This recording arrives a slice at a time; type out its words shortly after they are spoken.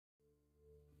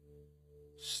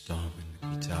Storming the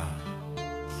guitar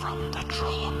from the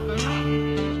drum.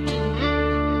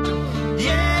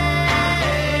 Yeah,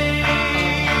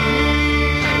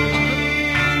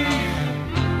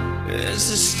 there's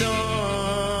a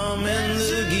storm in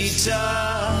the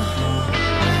guitar,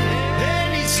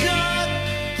 and it's not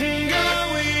going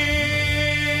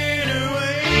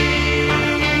away.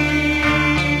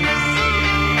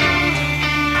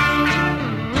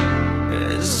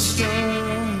 There's a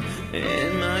storm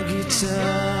in my guitar,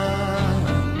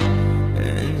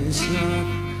 and it's not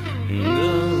going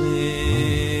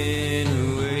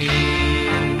away.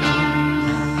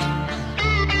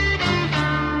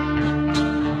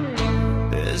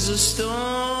 There's a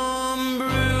storm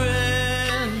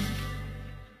brewing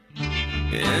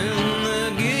in the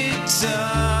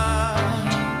guitar.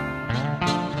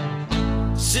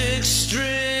 6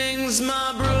 strings,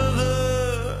 my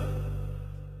brother,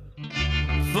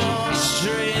 4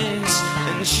 strings,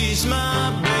 and she's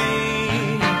my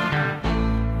babe.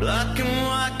 Black and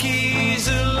white keys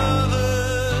are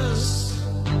lovers,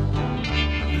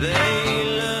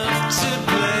 they love to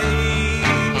play.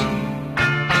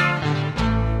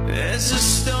 There's a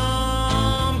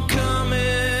storm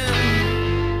coming,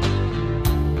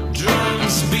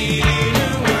 drums beating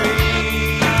away.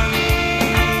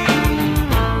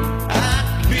 Heart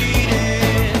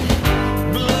beating,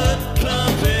 blood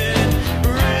pumping,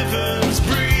 rhythms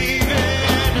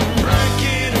breathing,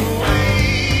 breaking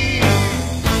away.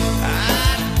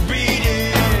 Heart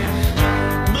beating,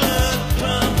 blood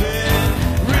pumping,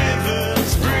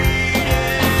 rhythms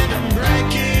breathing,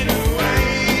 breaking away.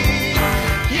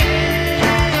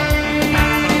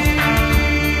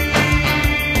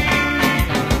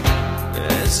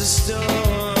 There's a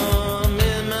storm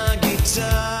in my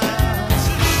guitar,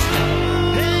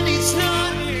 and it's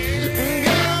not going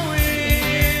away.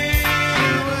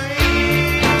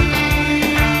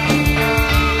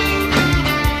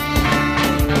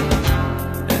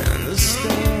 And the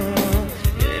storm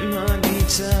in my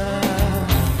guitar,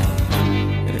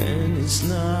 and it's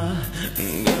not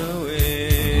going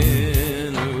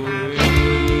away.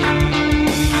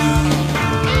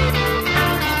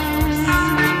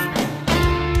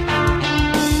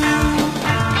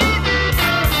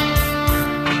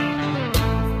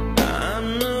 I'm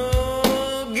no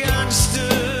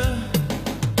gangster.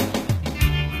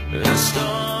 The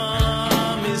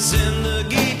storm is in the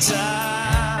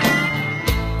guitar.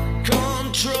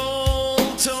 Control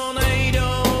tornado,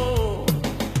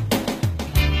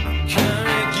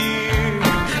 carry you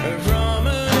from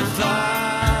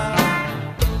afar,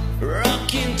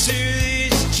 rocking to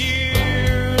this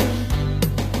tune.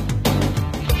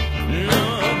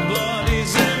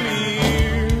 Nobody's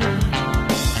immune.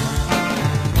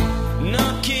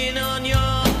 Knocking on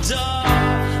your door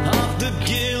of the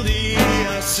guilty,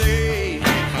 I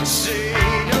say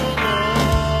no more.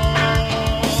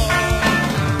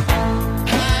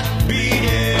 Heart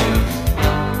beating,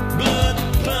 blood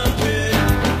pumping,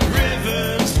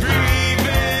 rhythms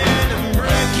breathing and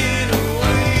breaking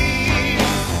away.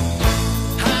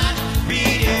 Heart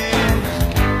beating,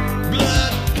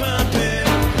 blood pumping,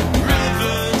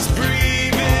 rhythms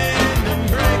breathing and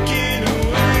breaking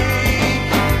away.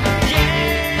 Yeah.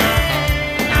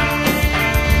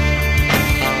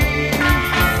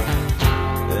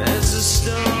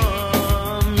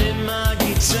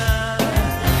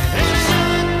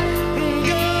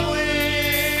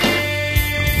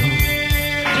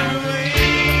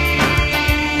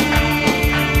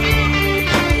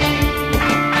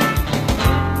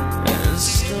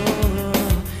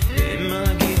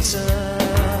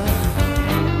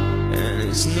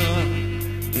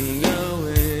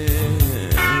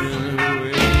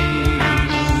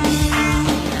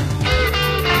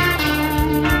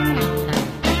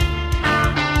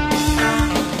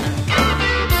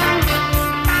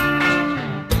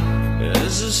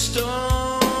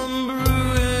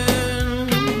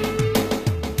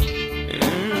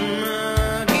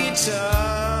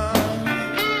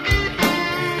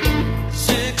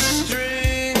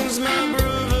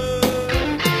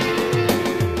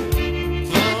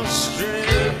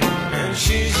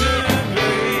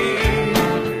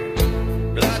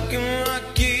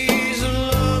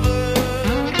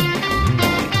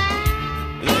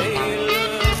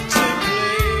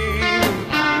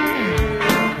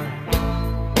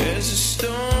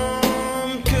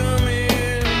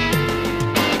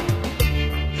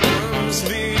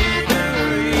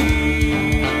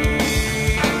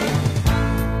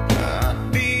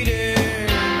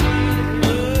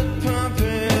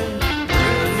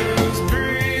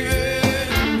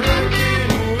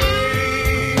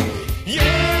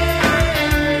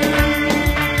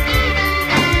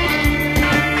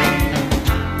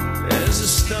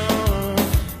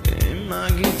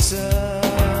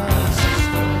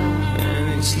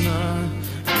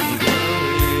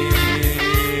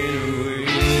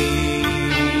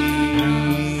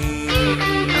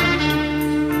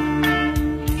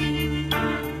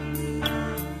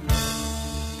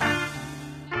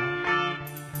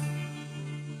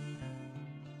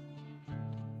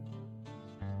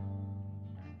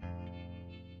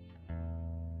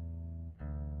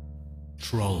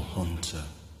 Troll Hunter.